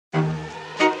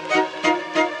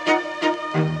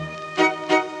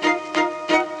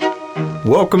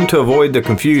Welcome to Avoid the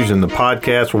Confusion, the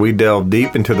podcast where we delve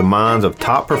deep into the minds of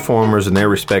top performers in their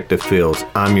respective fields.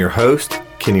 I'm your host,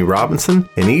 Kenny Robinson,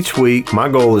 and each week my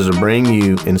goal is to bring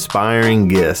you inspiring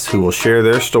guests who will share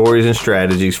their stories and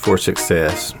strategies for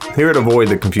success. Here at Avoid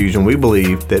the Confusion, we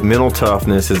believe that mental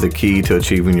toughness is the key to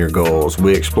achieving your goals.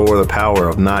 We explore the power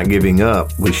of not giving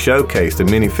up. We showcase the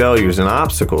many failures and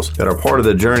obstacles that are part of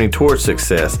the journey towards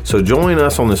success. So join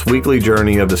us on this weekly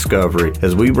journey of discovery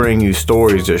as we bring you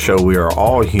stories that show we are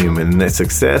all human and that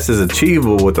success is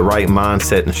achievable with the right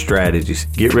mindset and strategies.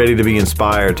 Get ready to be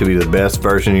inspired to be the best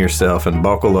version of yourself,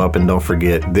 and buckle up, and don't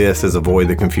forget, this is Avoid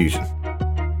the Confusion.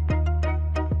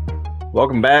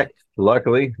 Welcome back.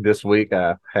 Luckily, this week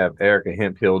I have Erika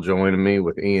Hemphill joining me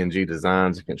with ENG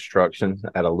Designs and Construction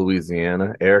out of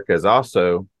Louisiana. Erika is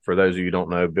also, for those of you who don't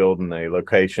know, building a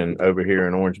location over here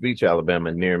in Orange Beach,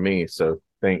 Alabama, near me. So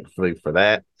thankfully for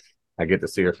that, I get to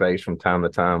see her face from time to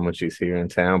time when she's here in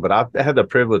town. But I've had the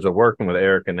privilege of working with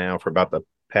Erika now for about the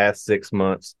past 6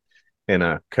 months in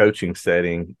a coaching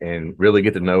setting and really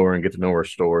get to know her and get to know her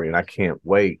story. And I can't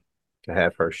wait to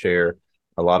have her share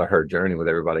a lot of her journey with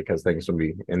everybody, because I think it's going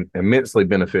to be immensely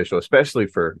beneficial, especially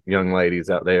for young ladies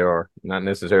out there, or not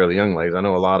necessarily young ladies. I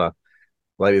know a lot of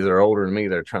ladies that are older than me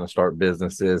that are trying to start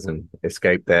businesses and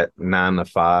escape that 9 to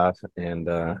 5. And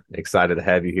excited to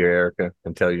have you here, Erika,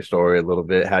 and tell your story a little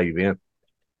bit. How you been?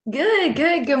 Good,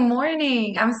 good. Good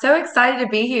morning. I'm so excited to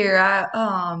be here.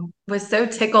 I was so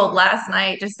tickled last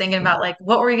night just thinking about like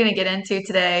what were we going to get into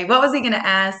today? What was he going to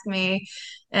ask me?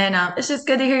 And it's just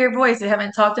good to hear your voice. We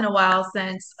haven't talked in a while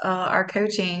since our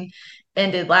coaching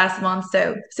ended last month.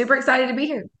 So super excited to be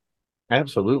here.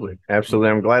 Absolutely. Absolutely.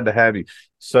 I'm glad to have you.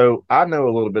 So I know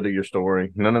a little bit of your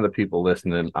story. None of the people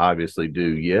listening obviously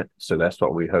do yet. So that's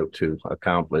what we hope to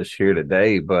accomplish here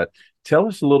today. But tell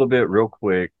us a little bit real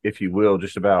quick, if you will,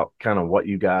 just about kind of what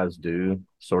you guys do,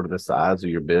 sort of the size of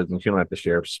your business. You don't have to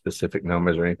share specific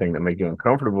numbers or anything that make you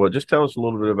uncomfortable. Just tell us a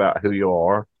little bit about who you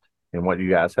are and what you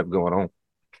guys have going on.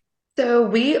 So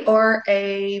we are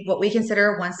a what we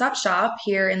consider a one-stop shop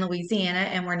here in Louisiana,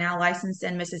 and we're now licensed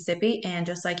in Mississippi. And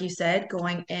just like you said,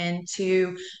 going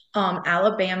into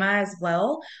Alabama as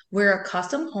well. We're a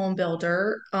custom home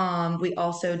builder. We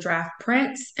also draft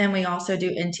prints, and we also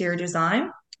do interior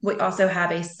design. We also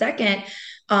have a second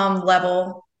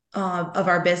level of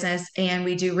our business, and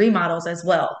we do remodels as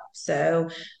well. So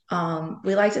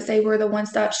we like to say we're the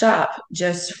one-stop shop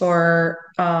just for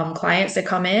clients that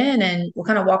come in, and we'll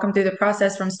kind of walk them through the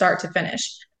process from start to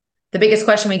finish. The biggest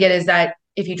question we get is that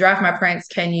if you draft my prints,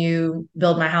 can you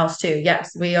build my house too?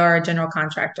 Yes, we are a general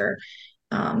contractor.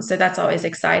 So that's always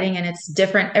exciting, and it's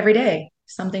different every day,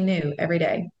 something new every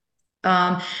day.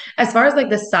 Um, as far as like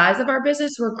the size of our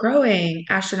business, we're growing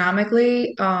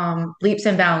astronomically, leaps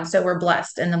and bounds. So we're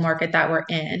blessed in the market that we're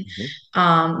in.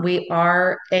 Mhm. We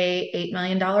are a $8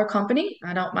 million company.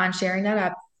 I don't mind sharing that.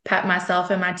 I pat myself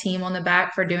and my team on the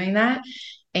back for doing that.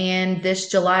 And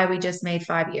this July, we just made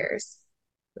 5 years.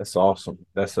 That's awesome.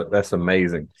 That's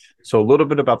amazing. So a little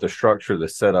bit about the structure, the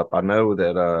setup. I know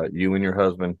that you and your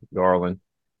husband, Garland,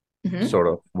 Mhm. sort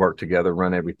of work together,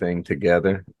 run everything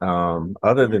together.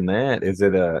 Other than that, is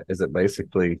it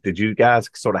basically, did you guys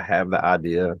sort of have the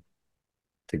idea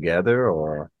together,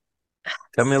 or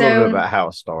tell me a little bit So about how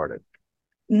it started?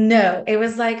 no, it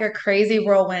was like a crazy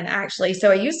whirlwind, actually.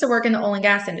 So I used to work in the oil and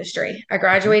gas industry. I Mhm.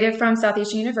 graduated from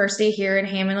Southeastern University here in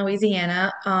Hammond,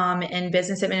 Louisiana, in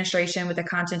business administration with a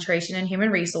concentration in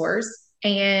human resource.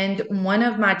 And one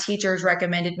of my teachers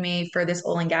recommended me for this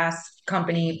oil and gas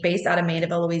company based out of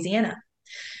Mandeville, Louisiana.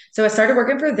 So I started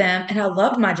working for them, and I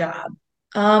loved my job.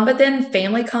 But then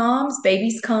family comes,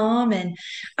 babies come, and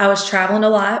I was traveling a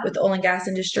lot with the oil and gas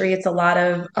industry. It's a lot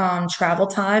of travel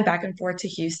time back and forth to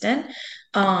Houston.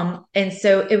 And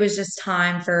so it was just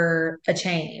time for a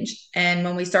change. And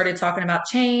when we started talking about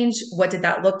change, what did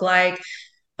that look like?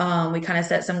 We kind of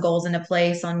set some goals into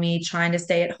place on me trying to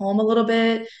stay at home a little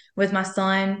bit with my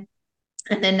son,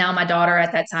 and then now my daughter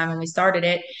at that time when we started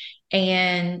it.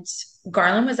 And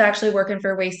Garland was actually working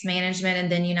for Waste Management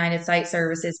and then United Site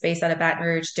Services based out of Baton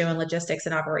Rouge doing logistics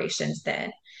and operations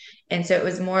then. And so it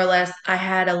was more or less, I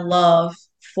had a love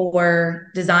for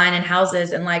design and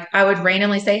houses. And like I would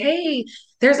randomly say, hey,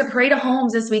 there's a parade of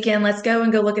homes this weekend. Let's go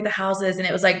and go look at the houses. And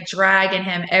it was like dragging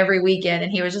him every weekend.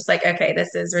 And he was just like, okay,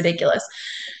 this is ridiculous.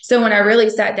 So when I really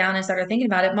sat down and started thinking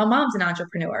about it, my mom's an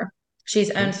entrepreneur.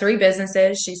 She's Mhm. owned 3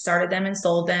 businesses. She started them and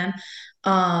sold them.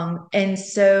 And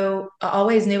so I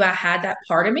always knew I had that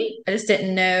part of me. I just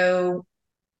didn't know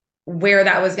where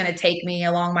that was going to take me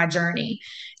along my journey.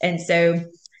 And so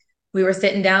we were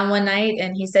sitting down one night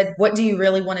and he said, what do you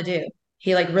really want to do?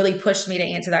 He like really pushed me to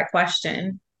answer that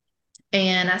question.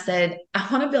 And I said, I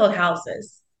want to build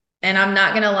houses. And I'm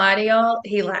not going to lie to y'all,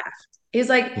 he laughed. He's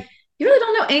like, you really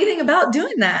don't know anything about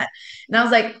doing that. And I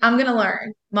was like, I'm going to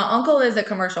learn. My uncle is a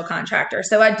commercial contractor.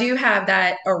 So I do have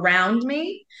that around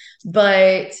me.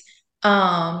 But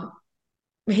um,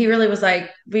 he really was like,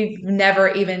 we've never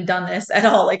even done this at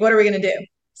all. Like, what are we going to do?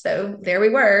 So there we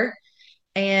were.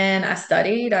 And I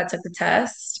studied, I took the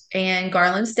test, and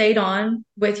Garland stayed on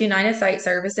with United Site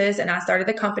Services. And I started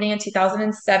the company in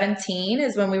 2017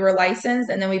 is when we were licensed.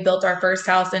 And then we built our first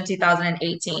house in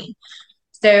 2018.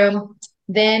 So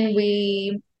then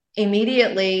we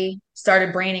immediately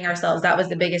started branding ourselves. That was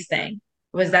the biggest thing,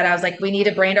 was that I was like, we need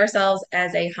to brand ourselves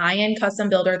as a high-end custom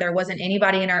builder. There wasn't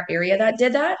anybody in our area that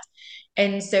did that.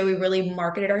 And so we really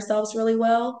marketed ourselves really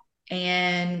well.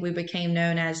 And we became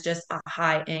known as just a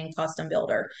high-end custom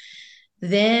builder.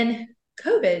 Then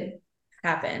COVID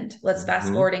happened. Let's fast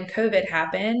Mm-hmm. forward, and COVID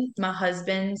happened. My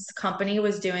husband's company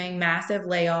was doing massive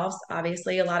layoffs.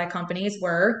 Obviously, a lot of companies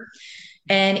were,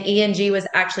 and ENG was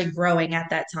actually growing at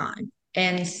that time.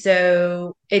 And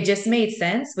so it just made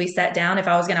sense. We sat down. If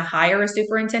I was going to hire a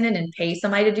superintendent and pay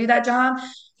somebody to do that job,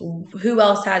 who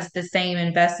else has the same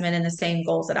investment and the same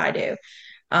goals that I do?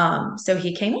 So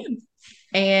he came on.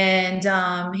 And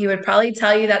he would probably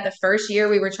tell you that the first year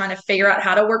we were trying to figure out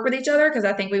how to work with each other because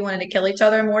I think we wanted to kill each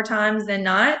other more times than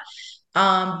not.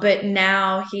 But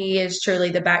now he is truly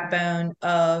the backbone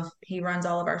of, he runs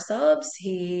all of our subs.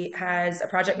 He has a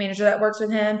project manager that works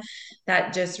with him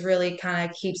that just really kind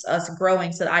of keeps us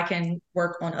growing so that I can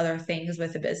work on other things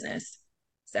with the business.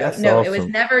 So That's no, it was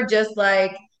awesome. never just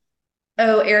like,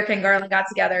 oh, Erica and Garland got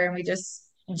together and we just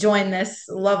joined this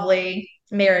lovely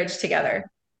marriage together.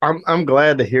 I'm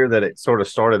glad to hear that it sort of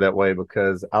started that way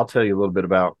because I'll tell you a little bit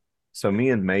about so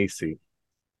me and Macy,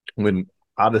 when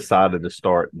I decided to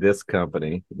start this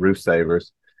company, Roof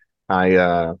Savers,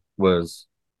 I was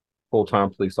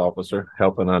full-time police officer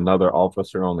helping another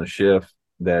officer on the shift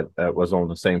that was on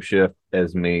the same shift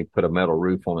as me put a metal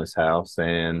roof on his house,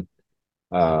 and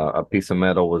a piece of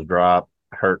metal was dropped,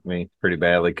 hurt me pretty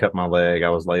badly, cut my leg. I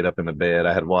was laid up in the bed.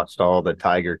 I had watched all the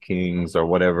Tiger Kings or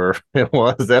whatever it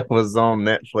was that was on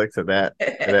Netflix at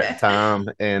that time,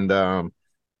 and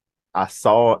I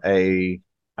saw a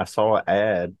I saw an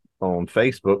ad on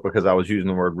Facebook because I was using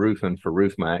the word roofing for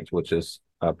Roof Max, which is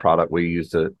a product we use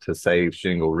to save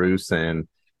shingle roofs, and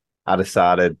I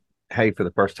decided, hey, for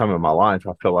the first time in my life,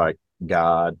 I feel like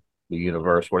God, the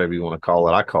universe, whatever you want to call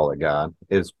it, I call it God,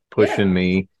 is Yeah. pushing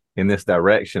me in this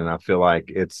direction. I feel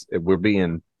like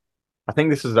I think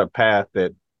this is a path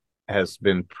that has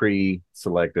been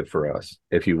pre-selected for us,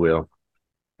 if you will.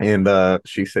 And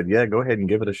she said, yeah, go ahead and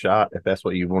give it a shot. If that's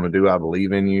what you want to do, I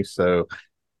believe in you. So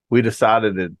we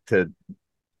decided to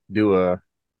do uh,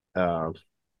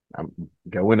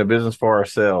 go into business for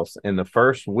ourselves. In the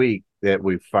first week that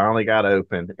we finally got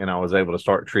open and I was able to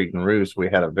start treating roofs, we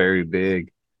had a very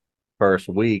big first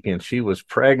week. And she was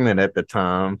pregnant at the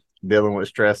time, dealing with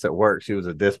stress at work. She was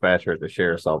a dispatcher at the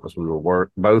sheriff's office. We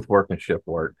were both working shift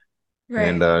work.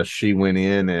 And Right. she went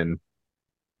in and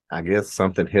I guess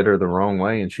something hit her the wrong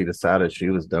way and she decided she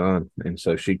was done. And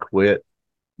so she quit,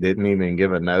 didn't even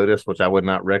give a notice, which I would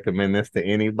not recommend this to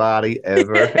anybody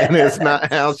ever. And it's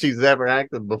not how she's ever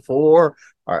acted before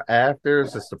or after.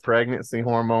 It's just the pregnancy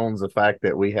hormones, the fact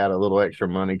that we had a little extra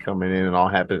money coming in and all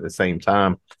happened at the same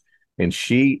time. And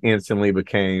she instantly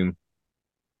became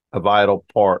a vital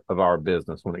part of our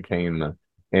business when it came to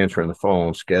answering the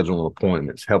phone, scheduling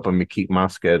appointments, helping me keep my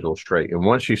schedule straight. And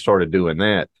once she started doing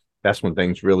that, that's when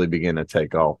things really began to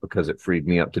take off because it freed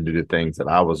me up to do the things that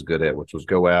I was good at, which was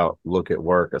go out, look at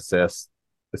work, assess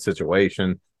the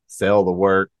situation, sell the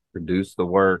work, produce the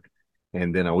work.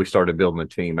 And then we started building a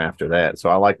team after that. So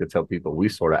I like to tell people we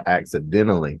sort of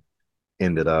accidentally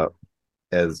ended up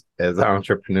as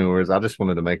entrepreneurs. I just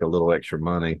wanted to make a little extra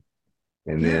money.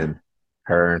 And Yeah. then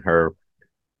her and her,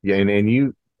 yeah, and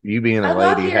you being a I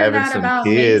love lady, hearing having that some about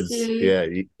kids, Macy. yeah,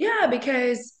 Yeah,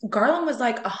 because Garland was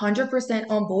like 100%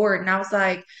 on board. And I was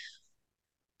like,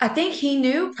 I think he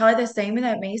knew probably the same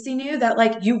that Macy knew that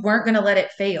like you weren't going to let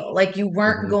it fail. Like you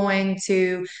weren't mhm, going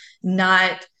to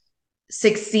not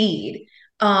succeed.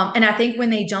 And I think when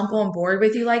they jump on board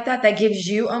with you like that, that gives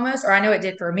you almost, or I know it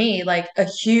did for me, like a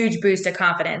huge boost of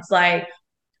confidence. Like,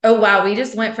 oh wow, we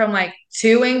just went from like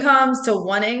two incomes to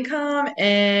one income,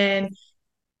 and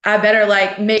I better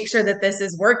like make sure that this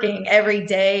is working every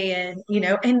day. And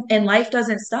and life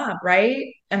doesn't stop, right?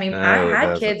 I mean, I no, it had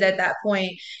doesn't. kids at that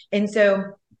point, and so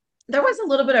there was a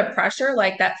little bit of pressure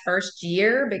like that first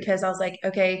year because I was like,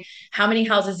 okay, how many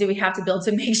houses do we have to build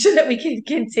to make sure that we can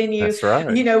continue, That's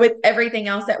right. with everything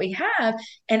else that we have?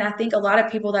 And I think a lot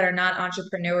of people that are not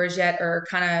entrepreneurs yet are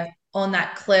kind of on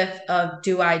that cliff of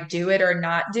do I do it or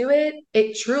not do it,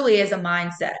 it truly is a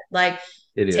mindset. Like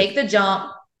It take is. the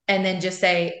jump and then just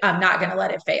say, I'm not going to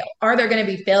let it fail. Are there going to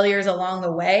be failures along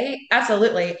the way?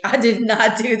 Absolutely. I did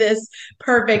not do this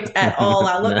perfect at all.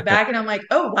 I look No. back and I'm like,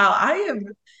 oh, wow, I have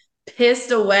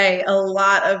pissed away a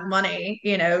lot of money,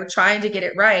 trying to get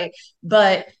it right.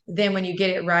 But then when you get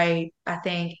it right, I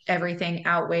think everything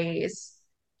outweighs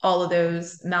all of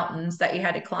those mountains that you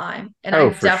had to climb. And Oh,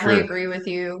 I for definitely sure. agree with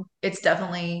you. It's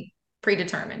definitely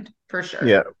predetermined for sure.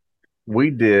 Yeah, we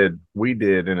did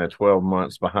in a 12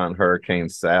 months behind Hurricane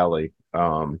Sally,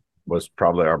 was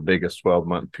probably our biggest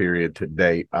 12-month period to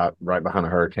date, right behind a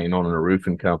hurricane on a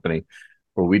roofing company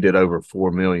where we did over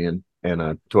 4 million in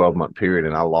a 12-month period,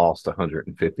 and I lost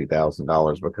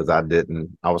 $150,000 because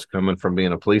I was coming from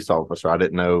being a police officer. I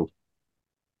didn't know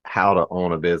how to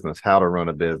own a business, how to run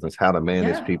a business, how to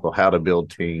manage Yeah. people, how to build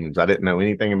teams. I didn't know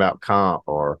anything about comp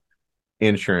or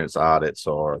insurance audits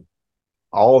or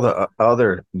all the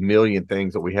other million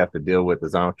things that we have to deal with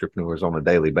as entrepreneurs on a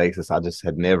daily basis. I just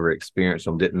had never experienced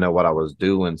them, didn't know what I was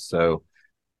doing. So,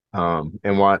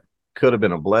 and what could have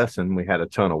been a blessing, we had a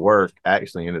ton of work,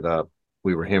 actually ended up,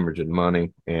 we were hemorrhaging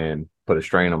money and put a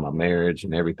strain on my marriage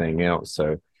and everything else.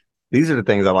 So, these are the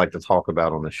things I like to talk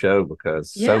about on the show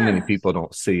because so many Yeah. people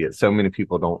don't see it. So many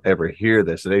people don't ever hear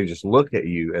this. They just look at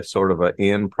you as sort of an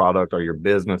end product or your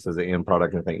business as an end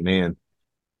product and think, man,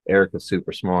 Erika's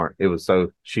super smart. That was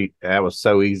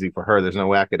so easy for her. There's no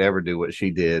way I could ever do what she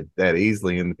did that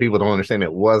easily. And people don't understand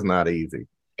it was not easy.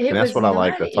 And It that's was what I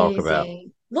like not to talk about.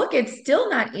 easy. Look, it's still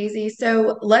not easy.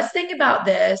 So let's think about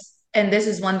this. And this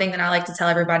is one thing that I like to tell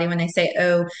everybody when they say,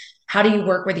 oh, how do you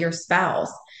work with your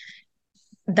spouse?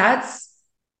 That's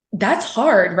that's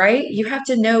hard, right? You have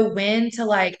to know when to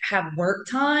like have work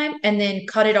time and then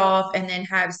cut it off and then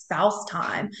have spouse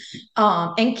time,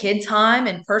 and kid time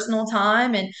and personal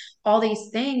time and all these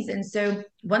things. And so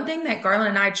one thing that Garland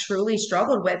and I truly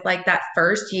struggled with, like that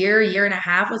first year and a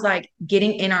half, was like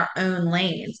getting in our own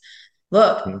lanes.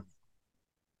 Look, Mhm.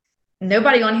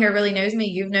 nobody on here really knows me.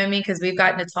 You've known me because we've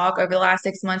gotten to talk over the last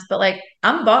 6 months, but like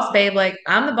I'm the boss, babe. Like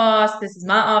I'm the boss. This is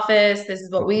my office. This is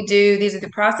what we do. These are the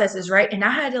processes, right? And I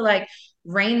had to like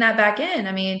rein that back in.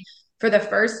 I mean, for the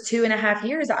first 2.5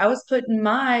 years, I was putting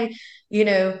my,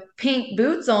 pink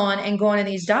boots on and going to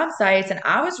these job sites and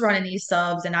I was running these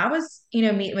subs and I was,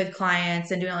 meeting with clients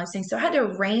and doing all these things. So I had to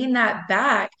rein that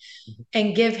back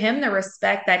and give him the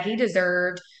respect that he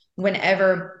deserved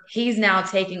whenever he's now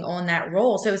taking on that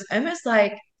role. So it's almost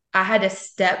like I had to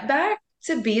step back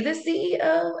to be the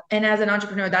CEO. And as an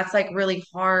entrepreneur, that's like really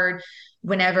hard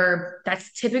whenever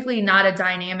that's typically not a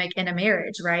dynamic in a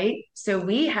marriage, right? So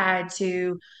we had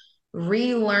to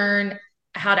relearn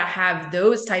how to have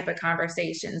those type of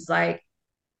conversations. Like,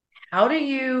 how do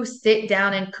you sit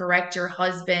down and correct your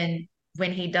husband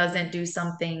when he doesn't do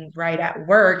something right at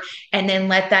work and then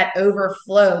let that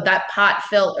overflow, that pot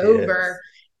fill over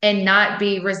Yes. and not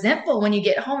be resentful when you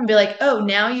get home and be like, oh,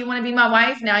 now you want to be my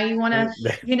wife? Now you want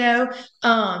to, you know?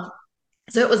 Um,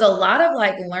 so it was a lot of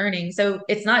like learning. So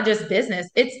it's not just business,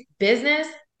 it's business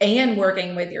and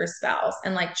working with your spouse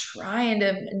and like trying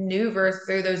to maneuver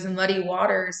through those muddy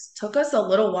waters took us a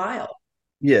little while.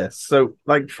 Yes. So,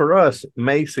 like for us,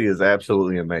 Macy is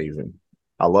absolutely amazing.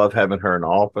 I love having her in the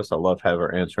office. I love having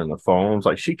her answering the phones.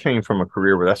 Like she came from a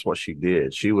career where that's what she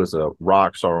did. She was a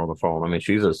rock star on the phone. I mean,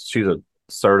 she's a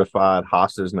certified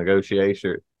hostage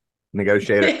negotiator,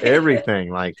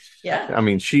 everything. Like, Yeah. I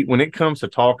mean, when it comes to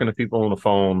talking to people on the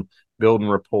phone, building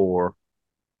rapport,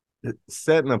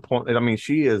 setting a point. I mean,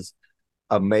 she is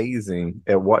amazing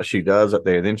at what she does up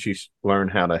there. Then she's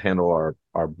learned how to handle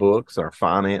our books, our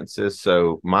finances.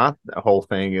 So my whole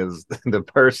thing is the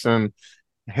person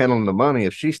handling the money.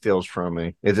 If she steals from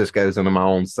me, it just goes into my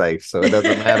own safe. So it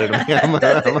doesn't matter to me.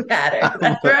 Doesn't matter.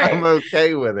 That's I'm right.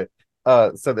 okay with it.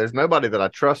 So there's nobody that I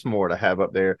trust more to have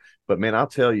up there. But man, I'll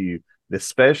tell you,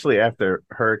 especially after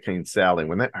Hurricane Sally,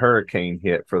 when that hurricane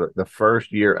hit for the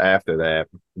first year after that,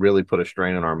 really put a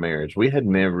strain on our marriage. We had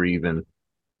never even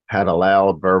had a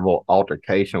loud verbal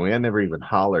altercation. We had never even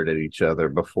hollered at each other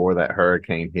before that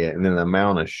hurricane hit. And then the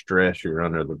amount of stress you're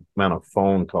under, the amount of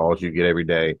phone calls you get every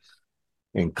day,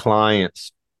 and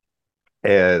clients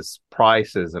as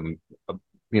prices and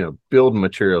building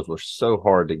materials were so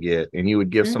hard to get. And you would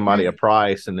give somebody a Mhm.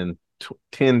 price, and then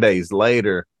 10 days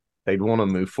later, they'd want to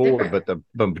move forward, Different. but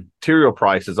the material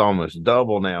price is almost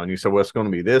double now. And you say, well, it's going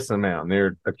to be this amount. And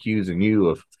they're accusing you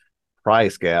of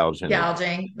price gouging and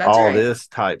Gouging. That's all right. this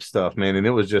type stuff, man. And it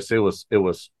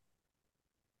was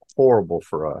horrible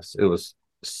for us. It was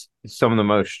some of the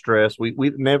most stress. We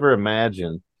never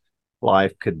imagined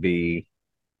life could be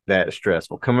that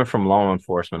stressful. Coming from law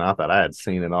enforcement, I thought I had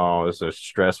seen it all. It's as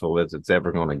stressful as it's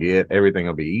ever going to get. Everything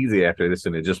will be easy after this,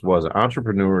 and it just wasn't.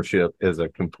 Entrepreneurship is a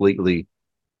completely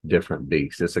different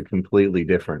beast. It's a completely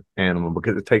different animal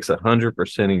because it takes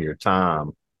 100% of your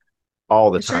time all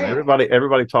the That's time. right.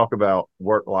 Everybody talk about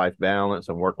work life balance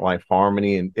and work life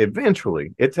harmony, and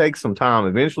eventually it takes some time.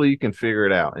 Eventually you can figure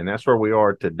it out, and that's where we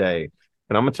are today.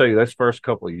 And I'm gonna tell you, those first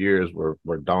couple of years were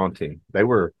daunting. They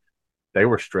were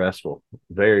stressful,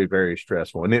 very very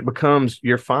stressful, and it becomes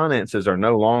your finances are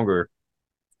no longer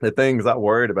the things I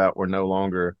worried about were no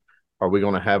longer are we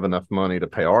going to have enough money to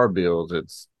pay our bills?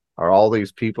 It's are all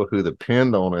these people who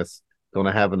depend on us going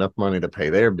to have enough money to pay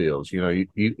their bills? You know,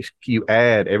 you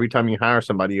add every time you hire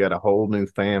somebody, you got a whole new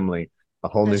family, a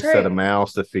whole new That's set of right.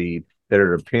 mouths to feed that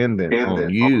are dependent on Dependent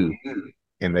on you, you.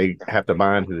 and they have to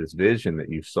buy into this vision that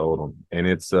you've sold them. And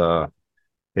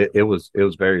it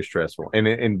was very stressful.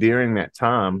 And during that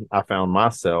time, I found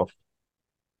myself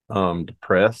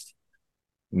depressed,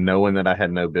 knowing that I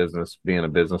had no business being a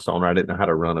business owner. I didn't know how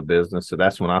to run a business. So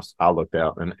that's when I looked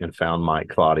out and found Mike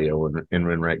Claudio and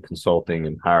Renrate Consulting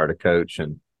and hired a coach.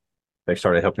 And they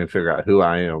started helping me figure out who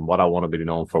I am, what I want to be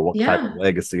known for, what type of Yeah.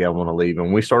 legacy I want to leave.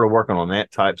 And we started working on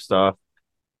that type stuff.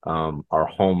 Our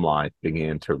home life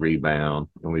began to rebound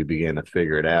and we began to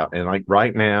figure it out. And like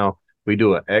right now, we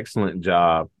do an excellent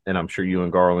job. And I'm sure you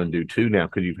and Garland do too now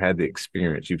because you've had the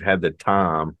experience, you've had the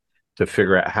time to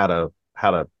figure out how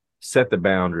to set the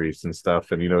boundaries and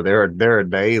stuff. And there are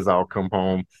days I'll come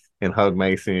home and hug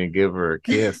Macy and give her a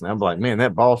kiss, and I'm like, man,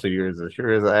 that boss of yours is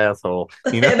sure is an asshole.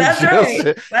 And That's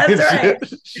right. That's and right.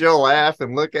 she'll laugh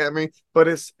and look at me, but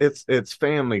it's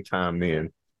family time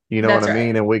then. You know what That's I right.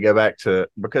 mean? And we go back to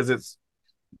because it's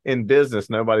in business,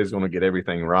 nobody's going to get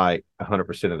everything right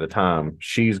 100% of the time.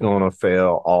 She's going to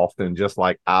fail often, just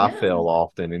like I Yeah. fail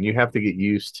often. And you have to get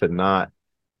used to not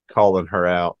calling her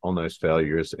out on those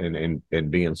failures and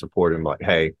being supportive, like,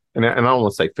 hey, and I don't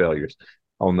want to say failures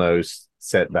on those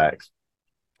setbacks.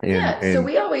 And Yeah, so and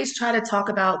we always try to talk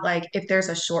about like if there's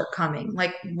a shortcoming,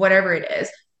 like whatever it is,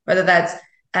 whether that's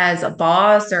as a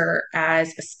boss or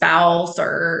as a spouse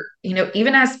or,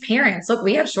 even as parents. Look,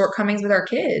 we have shortcomings with our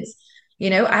kids. I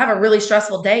have a really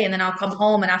stressful day and then I'll come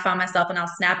home and I find myself and I'll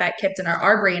snap at Kipton or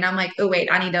Arbery and I'm like, oh wait,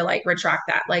 I need to like retract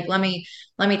that. Like let me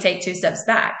take two steps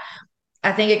back.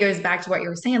 I think it goes back to what you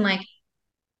were saying, like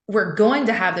we're going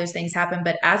to have those things happen,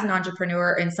 but as an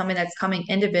entrepreneur and somebody that's coming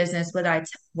into business,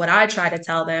 what I try to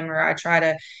tell them or I try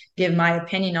to give my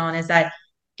opinion on is that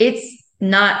it's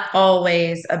not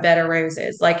always a bed of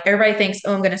roses. Like everybody thinks,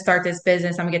 oh, I'm going to start this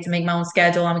business. I'm going to get to make my own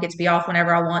schedule. I'm going to get to be off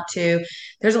whenever I want to.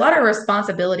 There's a lot of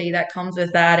responsibility that comes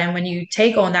with that. And when you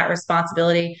take on that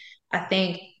responsibility, I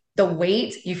think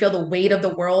you feel the weight of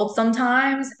the world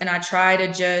sometimes. And I try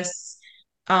to just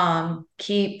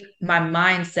keep my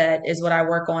mindset is what I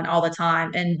work on all the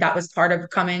time. And that was part of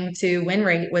coming to win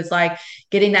rate was like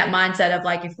getting that mindset of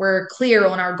like, if we're clear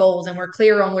on our goals and we're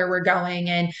clear on where we're going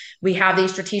and we have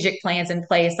these strategic plans in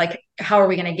place, like how are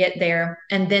we going to get there?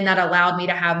 And then that allowed me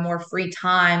to have more free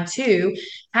time to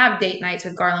have date nights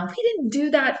with Garland. We didn't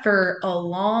do that for a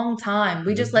long time.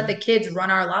 We just let the Mhm. kids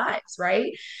run our lives,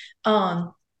 right?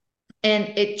 Um,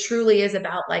 and it truly is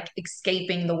about like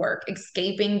escaping the work,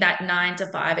 escaping that 9 to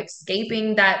 5,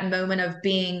 escaping that moment of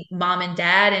being mom and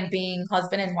dad and being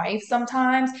husband and wife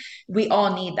sometimes. We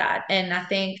all need that. And I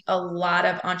think a lot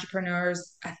of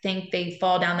entrepreneurs, I think they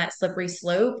fall down that slippery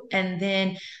slope. And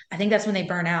then I think that's when they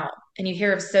burn out. And you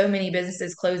hear of so many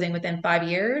businesses closing within 5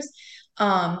 years.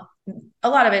 Um, a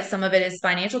lot of it, some of it is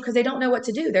financial because they don't know what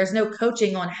to do. There's no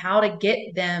coaching on how to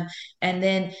get them. And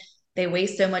then they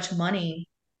waste so much money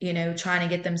trying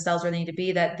to get themselves where they need to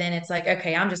be that then it's like,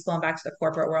 okay, I'm just going back to the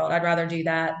corporate world. I'd rather do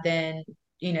that than,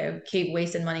 keep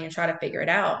wasting money and try to figure it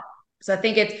out. So I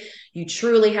think you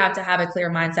truly have to have a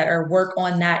clear mindset or work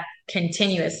on that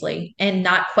continuously and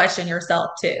not question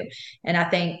yourself too. And I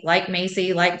think like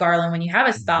Macy, like Garland, when you have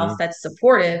a spouse Mhm. that's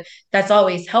supportive, that's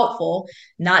always helpful.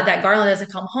 Not that Garland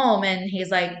doesn't come home and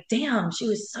he's like, damn, she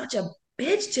was such a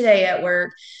bitch today at work.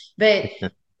 But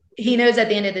he knows at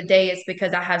the end of the day it's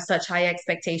because I have such high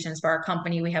expectations for our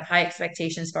company. We have high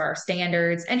expectations for our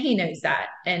standards, and he knows that.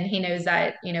 And he knows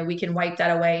that we can wipe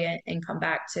that away and come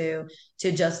back to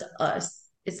just us.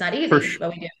 It's not For easy,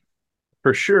 but we do.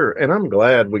 For sure. And I'm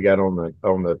glad we got on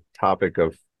the topic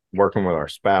of working with our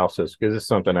spouses because it's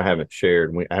something I haven't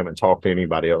shared. I haven't talked to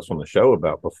anybody else on the show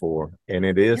about before. And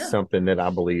it is Yeah. something that I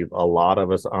believe a lot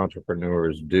of us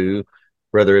entrepreneurs do,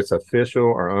 whether it's official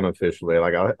or unofficially.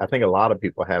 Like I think a lot of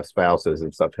people have spouses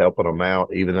and stuff helping them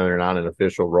out, even though they're not in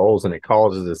official roles, and it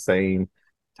causes the same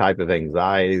type of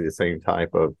anxiety, the same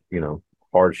type of,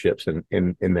 hardships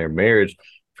in their marriage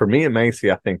for me and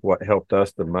Macy, I think what helped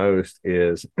us the most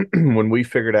is when we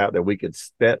figured out that we could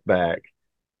step back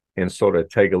and sort of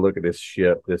take a look at this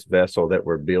ship, this vessel that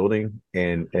we're building,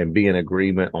 and be in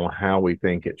agreement on how we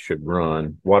think it should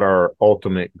run, what our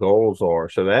ultimate goals are.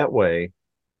 So that way,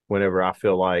 whenever I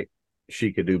feel like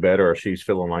she could do better or she's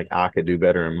feeling like I could do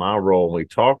better in my role, and we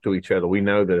talk to each other, we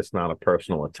know that it's not a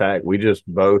personal attack. We just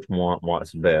both want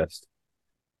what's best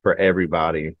for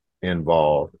everybody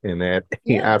involved. And that I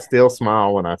Yeah, still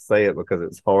smile when I say it because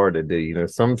it's hard to do.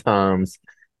 Sometimes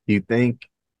you think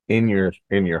in your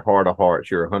heart of hearts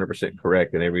you're 100%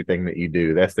 correct in everything that you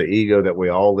do. That's the ego that we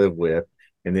all live with.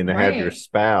 And then to have your right,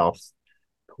 spouse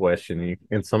question you,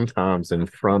 and sometimes in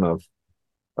front of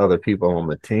other people on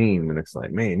the team, and it's like,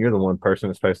 man, you're the one person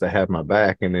that's supposed to have my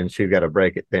back, and then she's got to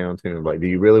break it down to him like, do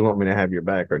you really want me to have your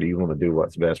back, or do you want to do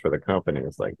what's best for the company?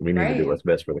 It's like, we need to do right. what's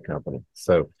best for the company.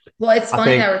 So Well, it's I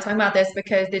funny think that we're talking about this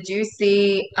because did you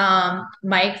see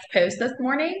Mike's post this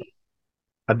morning?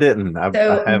 I didn't. I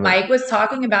So haven't. Mike was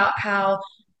talking about how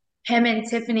him and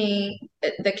Tiffany,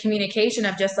 the communication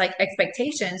of just like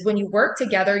expectations. When you work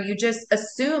together, you just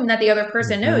assume that the other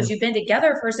person knows. Mhm. You've been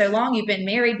together for so long, you've been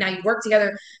married, now you work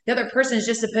together. The other person is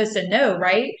just supposed to know,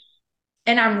 right?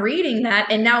 And I'm reading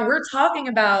that, and now we're talking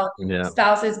about Yeah,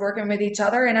 spouses working with each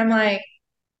other, and I'm like,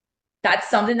 that's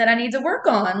something that I need to work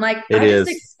on. Like, it I just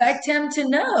is. expect him to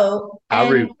know. I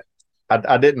And re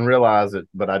I didn't realize it,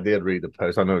 but I did read the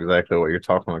post. I know exactly what you're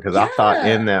talking about because I thought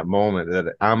yeah, in that moment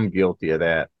that I'm guilty of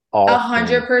that a often,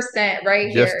 100%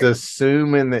 right just here.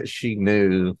 assuming that she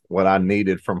knew what I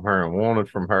needed from her and wanted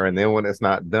from her. And then when it's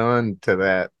not done to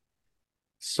that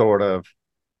sort of,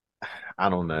 I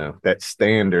don't know, that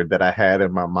standard that I had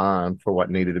in my mind for what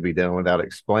needed to be done without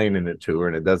explaining it to her,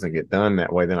 and it doesn't get done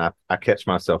that way, then I catch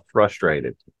myself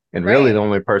frustrated. And really, the Right.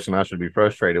 only person I should be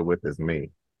frustrated with is me.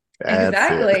 That's it.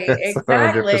 Exactly. That's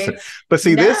 100%. Exactly. But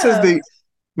see, this is No. the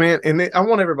man, and I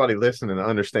want everybody listening to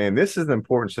understand this is the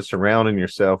importance of surrounding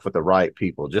yourself with the right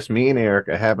people. Just me and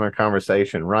Erica having a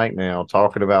conversation right now,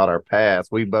 talking about our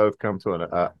past. We both come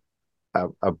to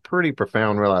a pretty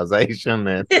profound realization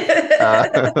that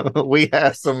we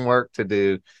have some work to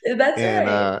do That's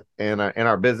right. in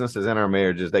our businesses and our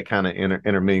marriages. They kind of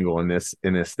intermingle in this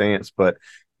stance. But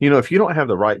if you don't have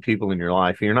the right people in your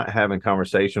life, you're not having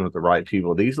conversation with the right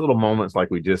people. These little moments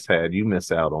like we just had, you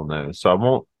miss out on those. So I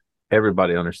want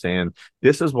everybody to understand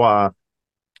this is why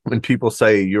when people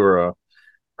say you're a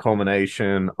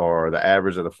culmination or the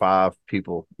average of the five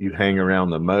people you hang around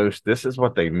the most, this is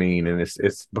what they mean. And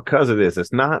it's because of this.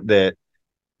 It's not that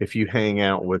if you hang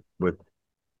out with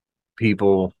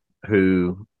people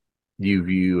who you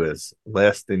view as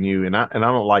less than you, and I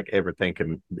don't like ever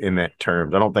thinking in that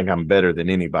terms. I don't think I'm better than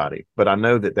anybody, but I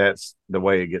know that that's the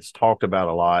way it gets talked about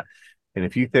a lot. And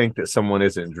if you think that someone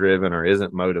isn't driven or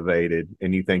isn't motivated,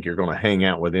 and you think you're going to hang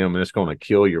out with them and it's going to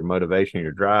kill your motivation,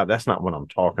 your drive, that's not what I'm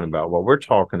talking about. What we're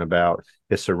talking about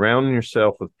is surrounding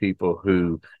yourself with people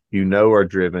who are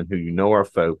driven, who are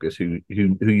focused, who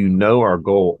are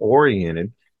goal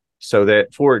oriented, so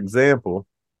that, for example,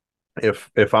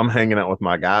 if I'm hanging out with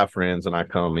my guy friends and I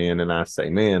come in and I say,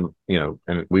 man,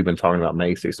 and we've been talking about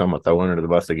Macy, so I'm gonna throw her under the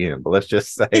bus again. But let's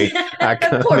just say I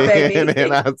come Poor in baby.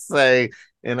 and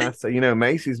I say,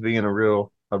 Macy's being a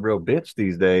real bitch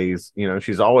these days.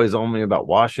 She's always on me about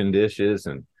washing dishes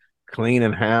and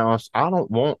cleaning house. I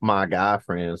don't want my guy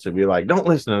friends to be like, don't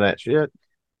listen to that shit.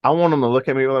 I want them to look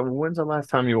at me like, well, when's the last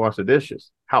time you washed the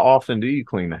dishes? How often do you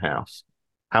clean the house?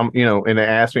 And they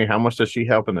asked me, how much does she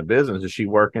help in the business? Is she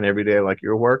working every day like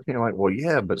you're working? I'm like, well,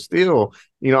 yeah, but still,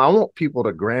 I want people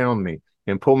to ground me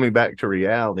and pull me back to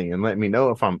reality and let me know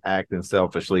if I'm acting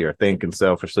selfishly or thinking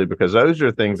selfishly, because those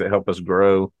are things that help us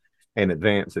grow and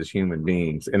advance as human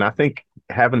beings. And I think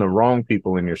having the wrong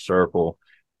people in your circle,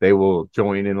 they will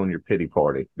join in on your pity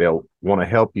party. They'll want to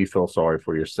help you feel sorry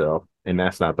for yourself. And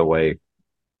that's not the way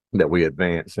that we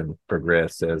advance and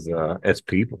progress as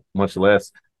people, much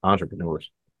less entrepreneurs.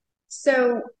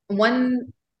 So,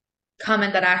 one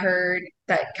comment that I heard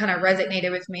that kind of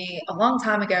resonated with me a long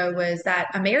time ago was that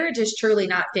a marriage is truly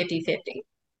not 50-50.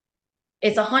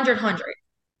 It's 100-100.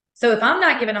 So if I'm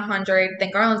not giving 100,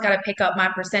 then Garland's got to pick up my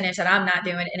percentage that I'm not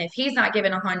doing. And if he's not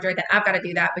giving 100, then I've got to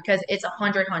do that because it's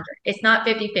 100-100. It's not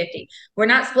 50-50. We're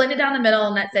not splitting it down the middle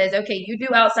and that says, okay, you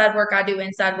do outside work, I do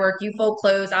inside work. You fold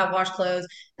clothes, I wash clothes.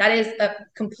 That is a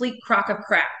complete crock of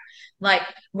crap. Like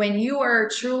when you are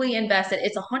truly invested,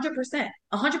 it's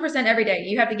 100% every day.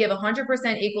 You have to give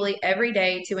 100% equally every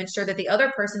day to ensure that the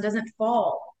other person doesn't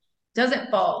fall.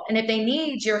 And if they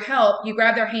need your help, you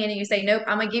grab their hand and you say, nope,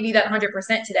 I'm going to give you that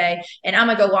 100% today. And I'm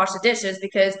going to go wash the dishes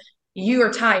because you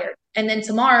are tired. And then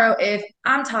tomorrow, if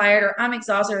I'm tired or I'm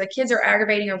exhausted or the kids are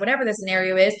aggravating or whatever the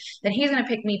scenario is, then he's going to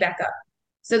pick me back up.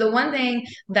 So the one thing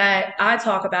that I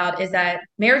talk about is that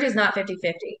marriage is not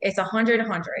 50-50. It's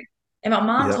 100-100. And my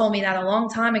mom Yep. told me that a long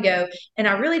time ago. And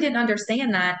I really didn't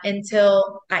understand that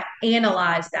until I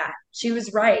analyzed that. She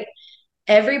was right.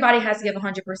 Everybody has to give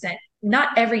 100%.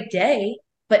 Not every day,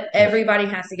 but Yep. everybody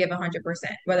has to give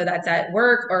 100%, whether that's at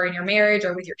work or in your marriage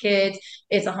or with your kids.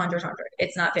 It's 100-100.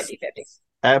 It's not 50-50.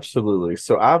 Absolutely.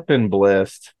 So I've been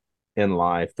blessed in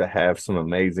life to have some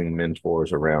amazing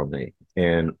mentors around me.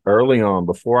 And early on,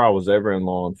 before I was ever in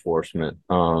law enforcement,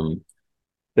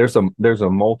 there's a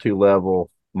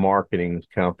multi-level marketing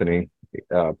company,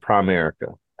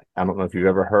 Primerica. I don't know if you've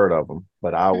ever heard of them,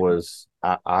 but I was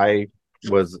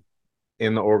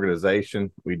in the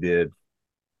organization. We did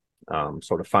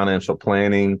sort of financial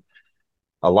planning,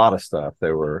 a lot of stuff.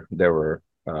 There were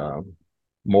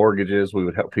mortgages. We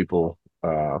would help people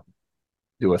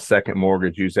do a second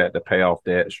mortgage, use that to pay off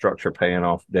debt, structure paying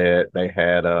off debt. They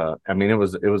had I mean it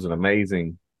was an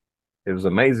amazing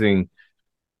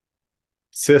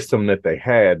system that they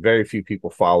had. Very few people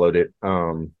followed it.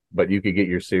 But you could get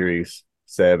your series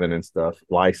 7 and stuff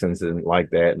licensed and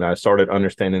like that. And I started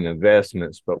understanding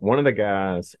investments. But one of the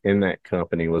guys in that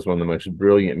company was one of the most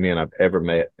brilliant men I've ever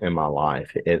met in my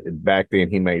life. Back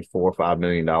then he made $4 or $5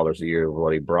 million a year of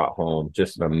what he brought home.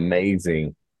 Just an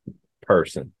amazing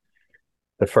person,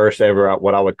 the first ever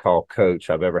what I would call coach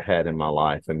I've ever had in my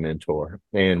life and mentor.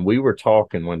 And we were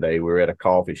talking one day. We were at a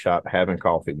coffee shop having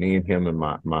coffee. Me and him and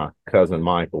my cousin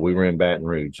Michael. We were in Baton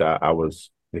Rouge. I was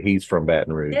he's from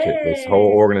Baton Rouge. This whole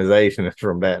Yay. organization is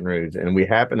from Baton Rouge, and we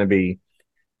happened to be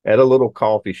at a little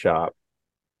coffee shop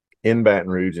in Baton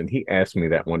Rouge. And he asked me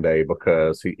that one day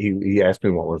because he asked me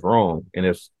what was wrong. And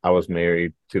if I was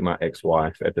married to my ex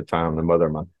wife at the time, the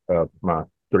mother of my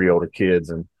 3 older kids,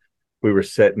 and we were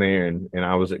sitting there and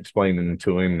I was explaining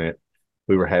to him that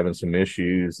we were having some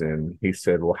issues. And he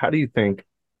said, well, how do you think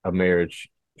a marriage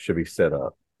should be set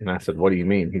up? And I said, what do you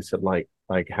mean? He said,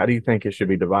 how do you think it should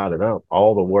be divided up?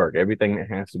 All the work, everything that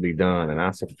has to be done. And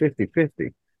I said,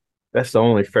 50-50. That's the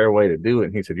only fair way to do it.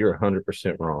 And he said, you're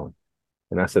 100% wrong.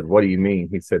 And I said, what do you mean?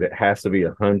 He said, it has to be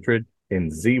 100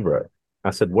 and 0. I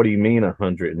said, what do you mean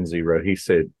 100 and 0? He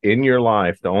said, in your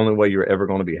life, the only way you're ever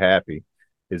going to be happy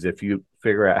is if you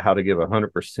figure out how to give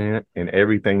 100% in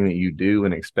everything that you do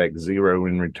and expect 0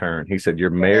 in return. He said, your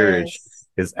marriage Yes.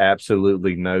 is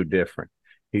absolutely no different.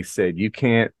 He said, you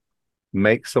can't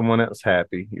make someone else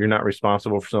happy. You're not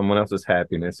responsible for someone else's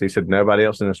happiness. He said, nobody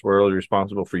else in this world is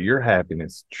responsible for your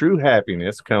happiness. True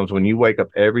happiness comes when you wake up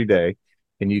every day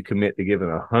and you commit to giving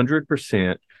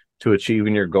 100% to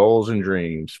achieving your goals and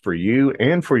dreams for you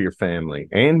and for your family.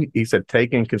 And he said,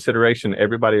 take in consideration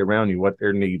everybody around you, what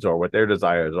their needs are, what their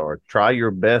desires are. Try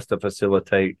your best to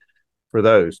facilitate for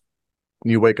those.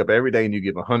 You wake up every day and you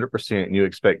give 100% and you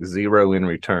expect 0 in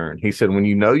return. He said, when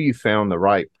you know you found the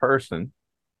right person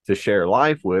to share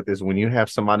life with is when you have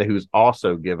somebody who's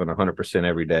also given 100%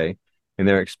 every day and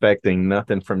they're expecting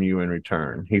nothing from you in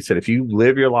return. He said, if you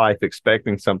live your life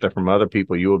expecting something from other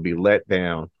people, you will be let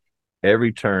down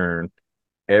every turn,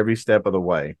 every step of the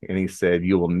way. And he said,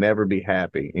 you will never be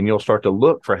happy and you'll start to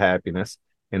look for happiness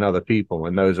in other people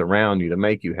and those around you to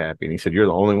make you happy. And he said, you're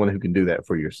the only one who can do that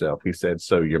for yourself. He said,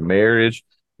 so your marriage,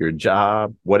 your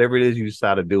job, whatever it is you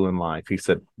decide to do in life, he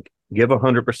said, give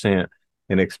 100%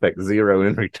 and expect 0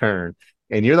 in return.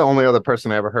 And you're the only other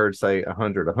person I ever heard say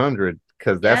 100,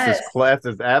 because that's as Yes. class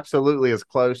is absolutely as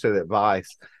close to the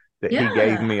advice that he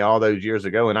gave Yeah. me all those years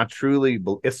ago. And I truly,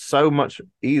 it's so much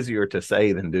easier to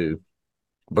say than do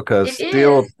because It is,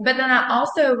 still, but then I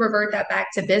also revert that back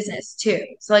to business too.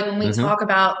 So like when we mm-hmm, talk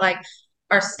about like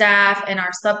our staff and our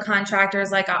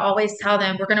subcontractors, like I always tell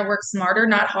them we're going to work smarter,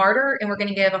 not harder, and we're going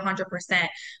to give 100%.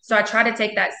 So I try to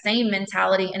take that same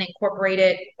mentality and incorporate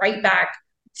it right back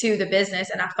to the business.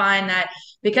 And I find that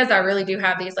because I really do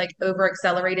have these like over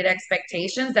accelerated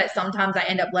expectations that sometimes I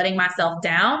end up letting myself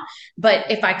down. But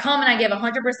if I come and I give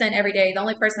 100% every day, the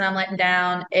only person I'm letting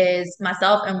down is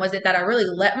myself. And was it that I really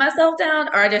let myself down,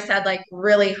 or I just had like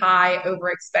really high over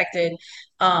expected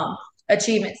um,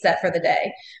 achievement set for the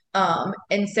day?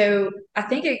 And so I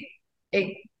think it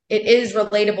it is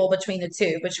relatable between the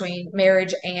two, between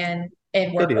marriage and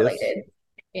it work is. related,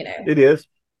 you know. It is.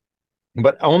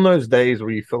 But on those days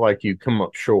where you feel like you come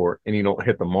up short and you don't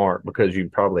hit the mark because you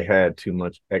probably had too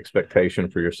much expectation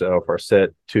for yourself or set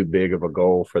too big of a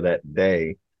goal for that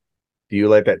day, do you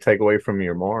let that take away from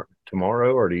your mark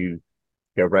tomorrow, or do you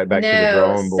go right back to the No,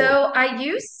 drawing board? so I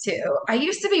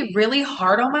used to be really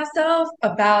hard on myself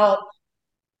about,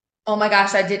 oh my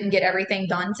gosh, I didn't get everything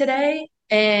done today.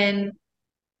 And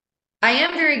I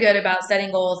am very good about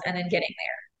setting goals and then getting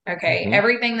there. Okay. Hmm.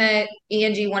 Everything that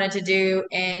ENG wanted to do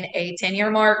in a 10-year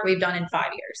mark, we've done in 5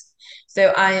 years.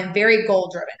 So I am very goal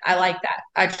driven. I like that.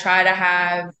 I try to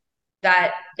have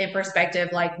that in perspective,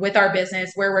 like with our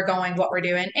business, where we're going, what we're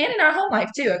doing, and in our home life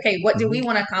too. Okay. What do we Hmm.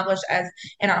 want to accomplish as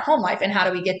in our home life and how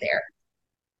do we get there?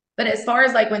 But as far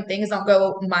as like when things don't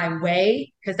go my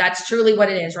way, because that's truly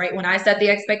what it is, right? When I set the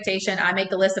expectation, I make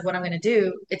the list of what I'm going to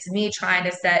do. It's me trying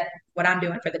to set what I'm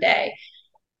doing for the day.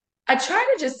 I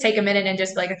try to just take a minute and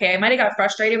just be like, okay, I might have got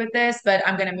frustrated with this, but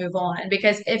I'm going to move on.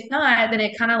 Because if not, then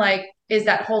it kind of like is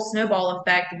that whole snowball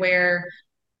effect where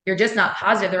you're just not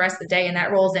positive the rest of the day. And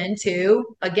that rolls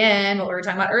into, again, what we were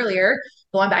talking about earlier,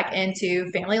 going back into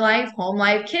family life, home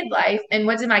life, kid life. And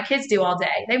what did my kids do all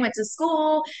day? They went to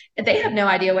school. They have no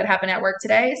idea what happened at work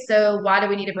today. So why do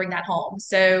we need to bring that home?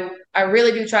 So I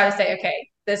really do try to say, okay,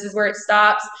 this is where it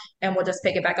stops and we'll just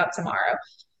pick it back up tomorrow.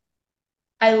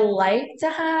 I like to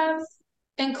have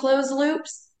enclosed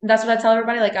loops. That's what I tell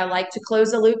everybody. Like I like to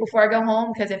close the loop before I go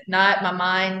home because if not, my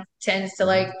mind tends to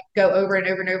like go over and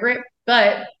over and over it.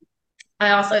 But I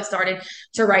also have started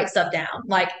to write stuff down.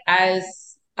 Like as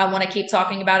I want to keep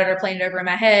talking about it or playing it over in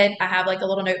my head, I have like a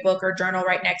little notebook or journal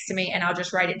right next to me and I'll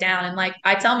just write it down. And like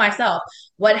I tell myself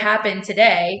what happened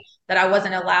today that I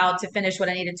wasn't allowed to finish what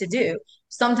I needed to do.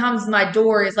 Sometimes my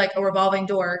door is like a revolving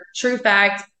door. True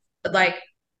fact, like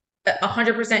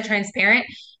 100% transparent.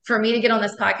 For me to get on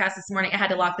this podcast this morning, I had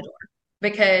to lock the door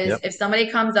because Yep. if somebody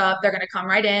comes up, they're going to come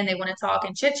right in. They want to talk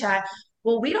and chit chat.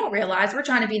 Well, we don't realize we're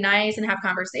trying to be nice and have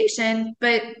conversation,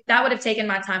 but that would have taken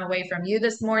my time away from you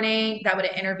this morning. That would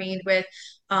have intervened with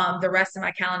the rest of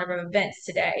my calendar of events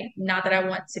today. Not that I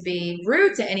want to be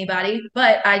rude to anybody,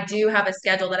 but I do have a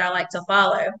schedule that I like to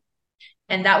follow.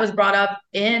 And that was brought up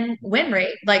in win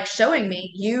rate, like showing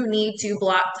me you need to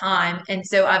block time. And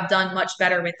so I've done much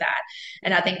better with that.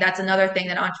 And I think that's another thing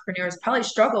that entrepreneurs probably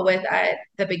struggle with at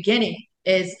the beginning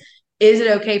is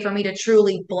it okay for me to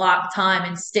truly block time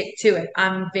and stick to it?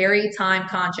 I'm very time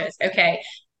conscious. Okay,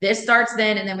 this starts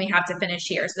then and then we have to finish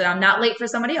here so that I'm not late for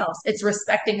somebody else. It's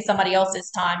respecting somebody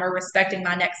else's time or respecting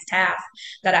my next task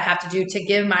that I have to do to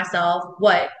give myself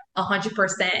what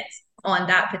 100% on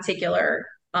that particular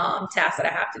task that I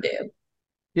have to do.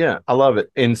 Yeah, I love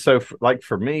it. And so, like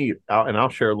for me, and I'll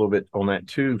share a little bit on that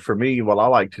too. For me, what I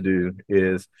like to do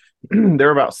is there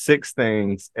are about six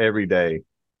things every day: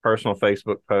 personal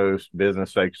Facebook post,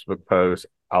 business Facebook post.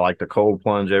 I like to cold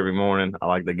plunge every morning. I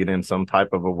like to get in some type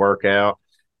of a workout,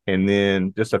 and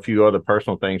then just a few other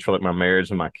personal things for like my marriage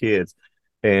and my kids.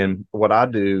 And what I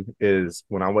do is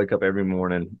when I wake up every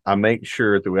morning, I make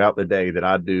sure throughout the day that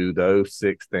I do those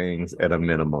six things at a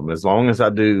minimum. As long as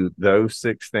I do those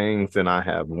six things, then I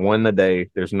have won the day.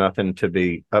 There's nothing to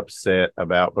be upset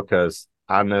about because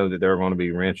I know that there are going to be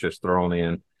wrenches thrown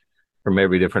in from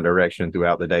every different direction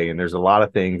throughout the day. And there's a lot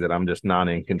of things that I'm just not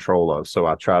in control of. So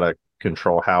I try to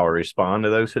control how I respond to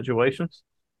those situations.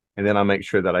 And then I make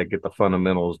sure that I get the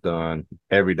fundamentals done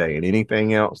every day. And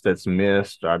anything else that's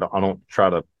missed, I don't try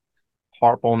to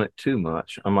harp on it too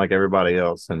much. I'm like everybody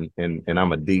else, and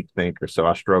I'm a deep thinker, so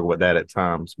I struggle with that at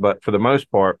times. But for the most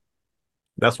part,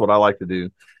 that's what I like to do.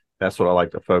 That's what I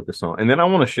like to focus on. And then I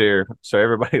want to share, so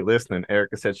everybody listening,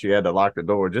 Erika said she had to lock the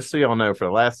door. Just so y'all know, for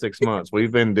the last 6 months,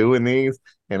 we've been doing these,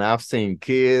 and I've seen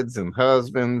kids and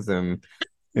husbands and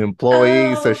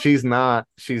employees. So Oh, she's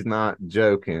not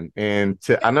joking. And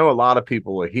I know a lot of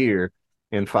people are here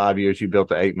in 5 years. You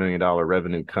built an $8 million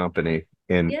revenue company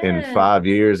in yes. 5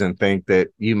 years and think that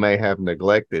you may have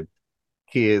neglected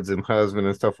kids and husband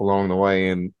and stuff along the way.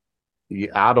 And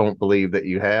I don't believe that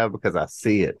you have because I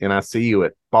see it and I see you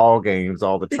at ball games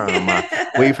all the time.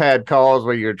 We've had calls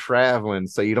where you're traveling,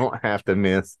 so you don't have to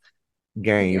miss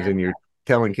games Yeah. and you're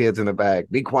telling kids in the back,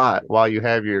 be quiet while you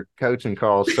have your coaching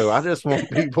calls. So I just want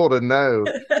people to know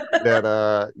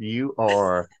that you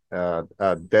are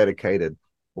a dedicated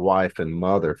wife and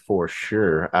mother for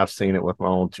sure. I've seen it with my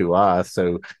own two eyes. So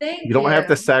you Thank don't have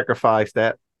to you. sacrifice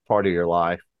that part of your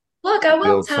life Look, I to will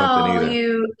build something tell either.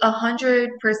 you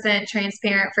 100%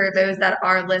 transparent for those that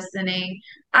are listening.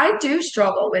 I do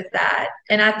struggle with that.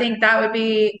 And I think that would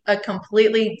be a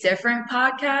completely different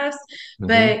podcast. Mm-hmm.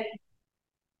 But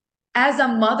as a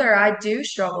mother, I do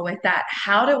struggle with that.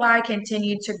 How do I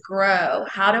continue to grow?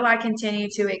 How do I continue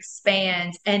to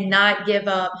expand and not give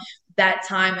up that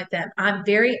time with them? I'm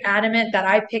very adamant that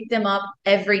I pick them up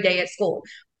every day at school.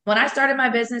 When I started my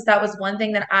business, that was one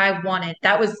thing that I wanted.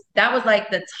 That was like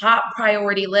the top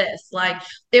priority list. Like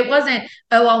it wasn't,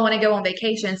 oh, I want to go on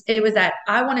vacations. It was that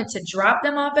I wanted to drop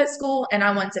them off at school and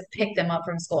I want to pick them up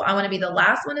from school. I want to be the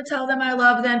last one to tell them I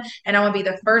love them and I want to be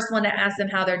the first one to ask them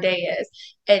how their day is.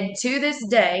 And to this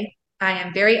day, I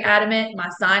am very adamant. My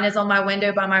sign is on my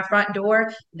window by my front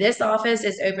door. This office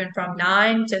is open from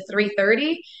 9 to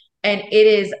 3:30, and it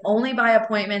is only by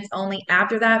appointments, only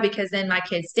after that, because then my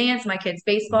kids dance, my kids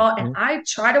baseball, and Mhm. I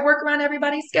try to work around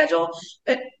everybody's schedule,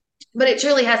 but it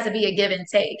truly has to be a give and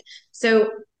take. So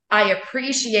I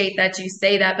appreciate that you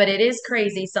say that, but it is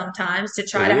crazy sometimes to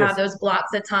try It to have is. those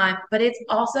blocks of time, but it's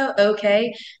also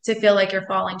okay to feel like you're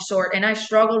falling short. And I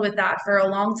struggled with that for a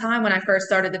long time when I first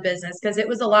started the business because it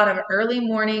was a lot of early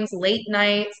mornings, late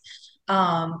nights,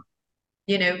 um,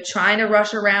 trying to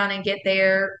rush around and get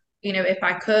there, if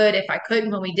I could, if I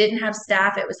couldn't, when we didn't have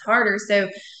staff, it was harder. So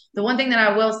the one thing that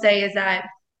I will say is that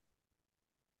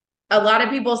a lot of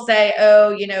people say,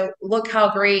 oh, look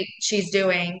how great she's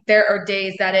doing. There are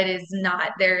days that it is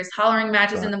not. There's hollering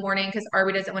That's matches in right. the morning because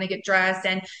Arby doesn't want to get dressed,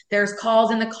 and there's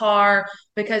calls in the car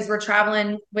because we're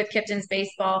traveling with Kipton's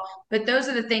baseball. But those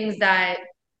are the things that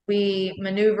we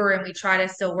maneuver and we try to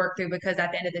still work through because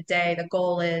at the end of the day, the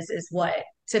goal is what?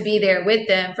 To be there with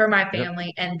them for my Yep.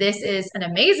 family. And this is an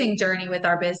amazing journey with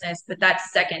our business, but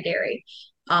that's secondary.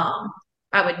 Um,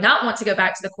 I would not want to go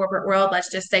back to the corporate world.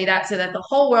 Let's just say that so that the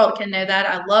whole world can know that.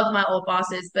 I love my old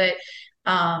bosses, but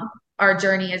um, our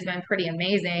journey has been pretty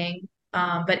amazing.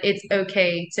 But it's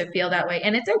okay to feel that way.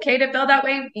 And it's okay to feel that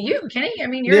way. Kenny. I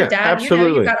mean, you're a Yeah, dad, you've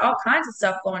absolutely. got all kinds of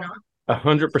stuff going on.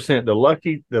 100%. The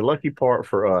lucky part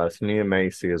for us, me and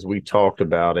Macy, is we talked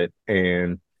about it,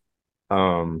 and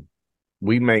um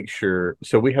we make sure.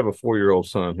 So we have a 4-year-old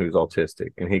son who's autistic,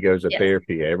 and he goes to Yes.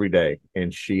 therapy every day,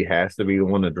 and she has to be the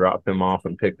one to drop him off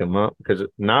and pick him up, because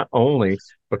not only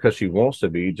because she wants to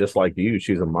be just like you,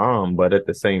 she's a mom, but at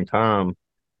the same time,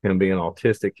 him being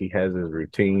autistic, he has his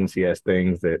routines, he has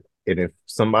things that, and if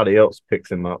somebody else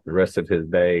picks him up, the rest of his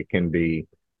day can be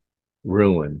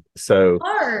ruined. So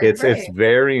Hard, it's right.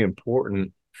 very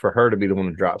important for her to be the one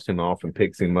that drops him off and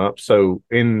picks him up. So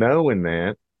in knowing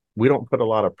that, we don't put a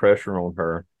lot of pressure on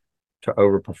her to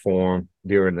overperform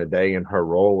during the day in her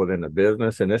role within the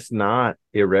business. And it's not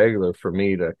irregular for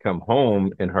me to come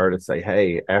home and her to say,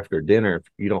 hey, after dinner, if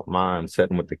you don't mind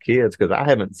sitting with the kids, because I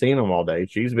haven't seen them all day.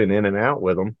 She's been in and out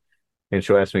with them. And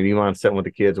she'll ask me, do you mind sitting with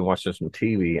the kids and watching some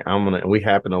TV? We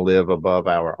happen to live above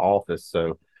our office.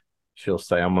 So she'll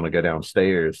say, I'm going to go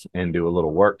downstairs and do a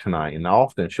little work tonight. And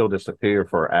often she'll disappear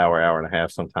for an hour, hour and a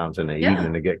half, sometimes in the Yeah.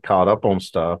 evening, to get caught up on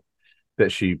stuff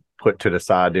that she put to the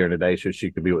side during the day so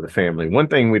she could be with the family. One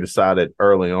thing we decided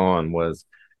early on was,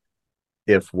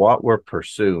 if what we're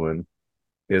pursuing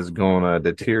is going to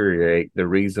deteriorate the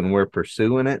reason we're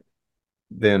pursuing it,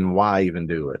 then why even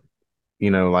do it?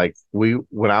 Like,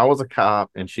 when I was a cop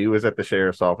and she was at the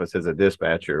sheriff's office as a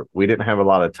dispatcher, we didn't have a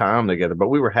lot of time together, but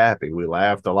we were happy. We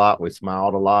laughed a lot. We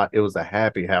smiled a lot. It was a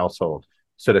happy household.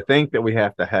 So to think that we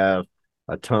have to have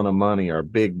a ton of money or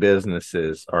big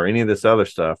businesses or any of this other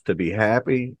stuff to be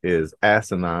happy is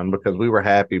asinine, because we were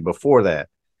happy before that.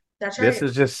 That's This right.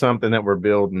 is just something that we're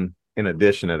building in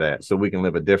addition to that, so we can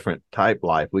live a different type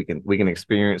life. We can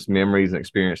experience memories and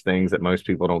experience things that most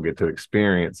people don't get to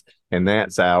experience, and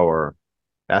that's our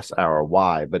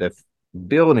why. But if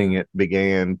building it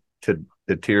began to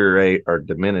deteriorate or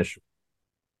diminish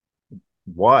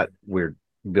what we're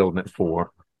building it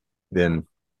for, then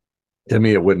to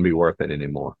me, it wouldn't be worth it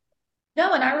anymore.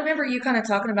 No, and I remember you kind of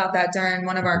talking about that during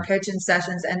one of our Mhm. coaching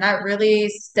sessions, and that really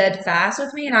steadfast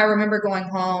with me. And I remember going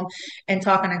home and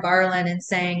talking to Garland and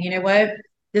saying, you know what,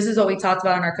 this is what we talked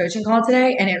about on our coaching call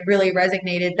today. And it really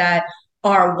resonated that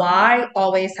our why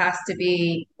always has to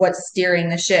be what's steering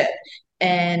the ship.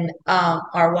 And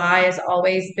our why has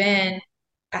always been,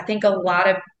 I think a lot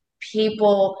of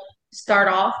people start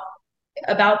off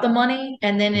about the money.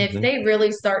 And then if Mhm. they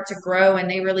really start to grow and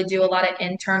they really do a lot of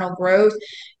internal growth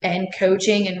and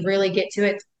coaching and really get to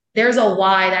it, there's a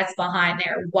why that's behind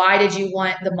there. Why did you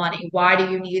want the money? Why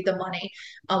do you need the money?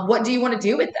 What do you want to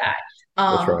do with that?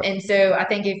 That's right. And so I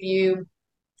think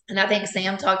and I think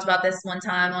Sam talked about this one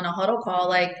time on a huddle call,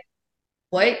 like,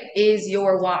 what is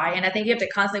your why? And I think you have to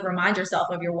constantly remind yourself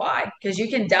of your why, because you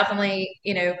can definitely,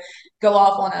 go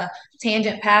off on a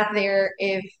tangent path there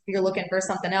if you're looking for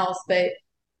something else. But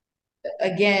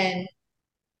again,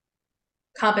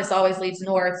 compass always leads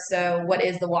north. So what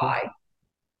is the why?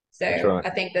 That's So right. I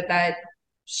think that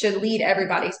should lead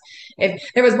everybody's.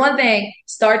 If there was one thing,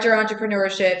 start your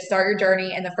entrepreneurship, start your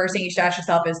journey, and the first thing you should ask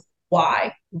yourself is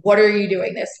why? What are you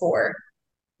doing this for?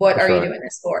 What That's are you right. doing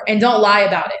this for? And don't lie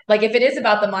about it. Like if it is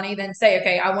about the money, then say,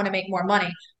 okay, I want to make more money.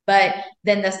 But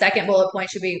then the second bullet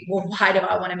point should be, well, why do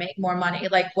I want to make more money?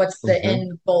 Like what's the Mhm.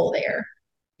 end goal there?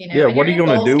 Yeah. And your What are you end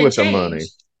going to goals do can with the change. money?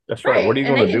 That's right. What Right. are you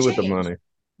And going they to can do with the change. money?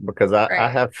 Because I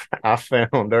Right. have I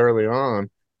found early on,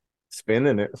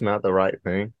 spending it is not the right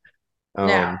thing.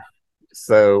 No. Um,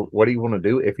 So what do you want to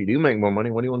do? If you do make more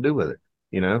money, what do you want to do with it?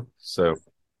 So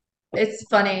It's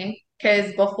funny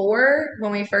because before,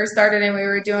 when we first started and we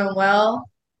were doing well,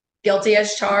 guilty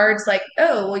as charged, like,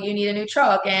 oh, well, you need a new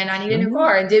truck and I need a new mhm.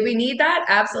 car. And did we need that?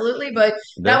 Absolutely. But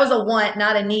that that was a want,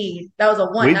 not a need. That was a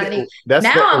want, we not a need. that's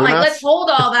Now the I'm when like, I let's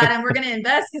hold all that and we're going to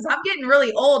invest because I'm getting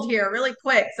really old here really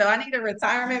quick. So I need a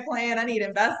retirement plan. I need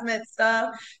investment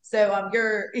stuff. So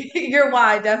your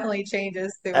why definitely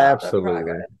changes throughout the absolutely,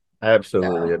 progress.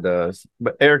 absolutely So it does.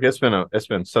 But Eric, it's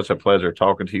been such a pleasure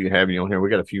talking to you, having you on here. We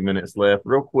got a few minutes left,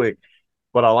 real quick.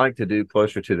 What I like to do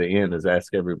closer to the end is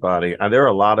ask everybody. There are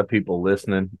a lot of people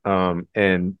listening,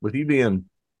 and with you being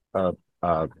a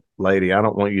lady, I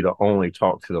don't want you to only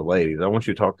talk to the ladies. I want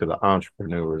you to talk to the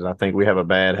entrepreneurs. I think we have a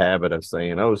bad habit of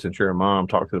saying, "Oh, since you're a mom,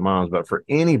 talk to the moms." But for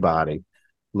anybody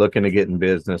looking to get in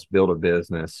business, build a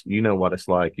business, you know what it's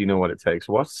like. You know what it takes.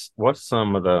 What's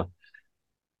some of the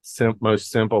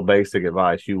most simple, basic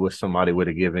advice you wish somebody would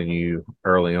have given you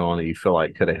early on that you feel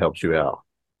like could have helped you out?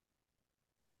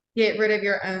 get rid of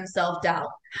your own self-doubt.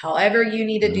 However you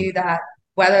need to Mm-hmm. do that,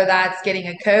 whether that's getting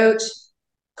a coach,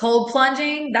 cold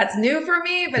plunging, that's new for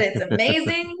me, but it's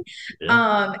amazing.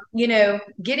 Yeah.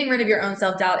 Getting rid of your own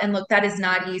self-doubt. And look, that is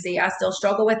not easy. I still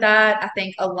struggle with that. I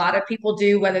think a lot of people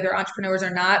do, whether they're entrepreneurs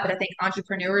or not, but I think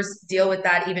entrepreneurs deal with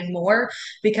that even more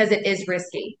because it is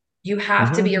risky. You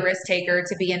have to be a Mm-hmm. risk taker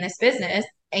to be in this business.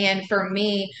 And for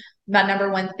me, my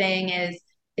number one thing is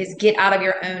get out of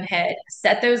your own head,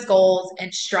 set those goals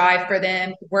and strive for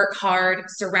them, work hard,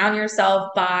 surround yourself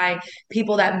by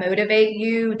people that motivate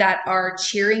you, that are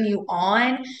cheering you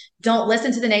on. Don't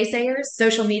listen to the naysayers.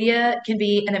 Social media can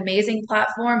be an amazing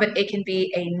platform, but it can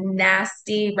be a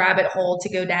nasty rabbit hole to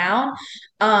go down.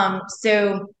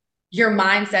 So your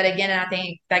mindset again, and I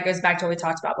think that goes back to what we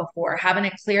talked about before, having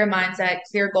a clear mindset,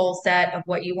 clear goal set of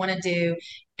what you want to do,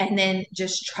 and then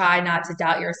just try not to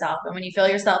doubt yourself. And when you feel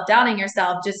yourself doubting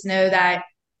yourself, just know that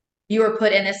you were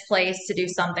put in this place to do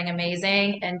something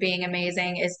amazing, and being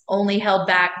amazing is only held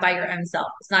back by your own self.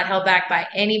 It's not held back by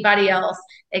anybody else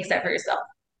except for yourself.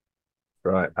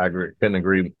 Right. I agree. Couldn't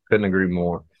agree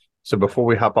more. So before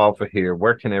we hop off of here,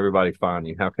 where can everybody find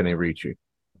you? How can they reach you?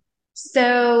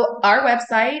 So our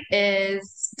website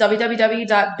is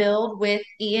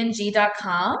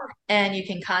www.buildwitheng.com, and you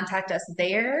can contact us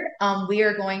there. We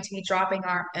are going to be dropping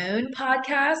our own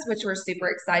podcast, which we're super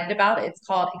excited about. It's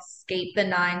called Escape the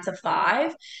 9 to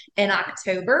 5 in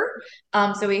October.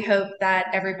 So we hope that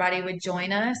everybody would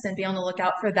join us and be on the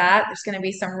lookout for that. There's going to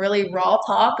be some really raw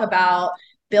talk about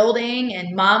building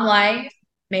and mom life,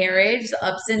 marriage,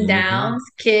 ups and Mm-hmm. downs,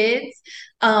 kids,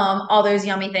 all those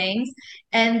yummy things.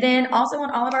 And then also on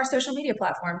all of our social media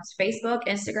platforms, Facebook,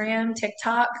 Instagram,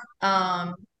 TikTok.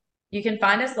 You can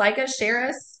find us, like us, share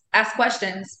us, ask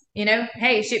questions.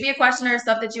 Hey, shoot me a question or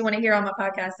stuff that you want to hear on my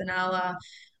podcast, and I'll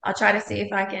try to see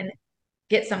if I can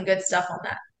get some good stuff on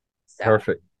that. So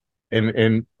Perfect.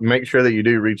 And make sure that you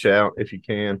do reach out if you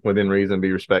can, within reason,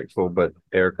 be respectful. But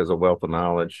Erica's a wealth of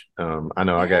knowledge. I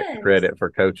know I got yes. credit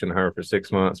for coaching her for 6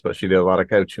 months, but she did a lot of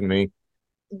coaching me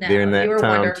during No, you that were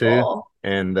time too. wonderful.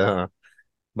 And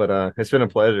but it's been a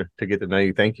pleasure to get to know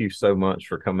you. Thank you so much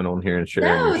for coming on here and sharing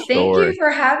your No, thank you story.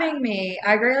 for having me.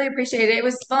 I greatly appreciate it. It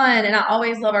was fun, and I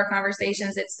always love our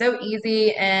conversations. It's so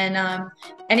easy, and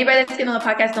anybody that's getting on the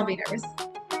podcast, don't be nervous.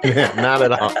 Not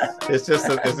at all. It's just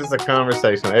a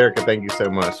conversation. Erica, thank you so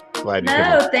much. Glad you came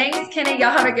on. No, thanks, Kenny.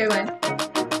 Y'all have a good one.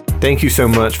 Thank you so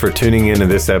much for tuning into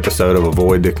this episode of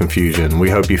Avoid the Confusion.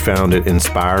 We hope you found it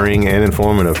inspiring and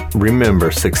informative. Remember,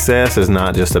 success is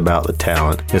not just about the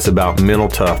talent. It's about mental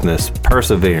toughness,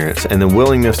 perseverance, and the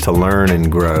willingness to learn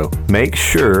and grow. Make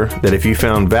sure that if you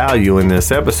found value in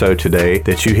this episode today,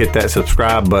 that you hit that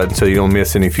subscribe button so you don't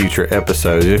miss any future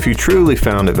episodes. And if you truly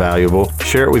found it valuable,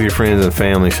 share it with your friends and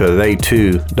family so they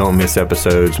too don't miss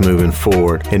episodes moving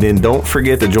forward. And then don't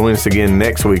forget to join us again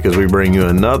next week as we bring you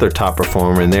another top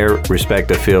performer in their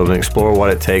respective field and explore what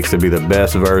it takes to be the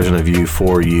best version of you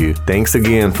for you. Thanks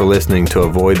again for listening to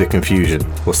Avoid the Confusion.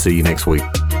 We'll see you next week.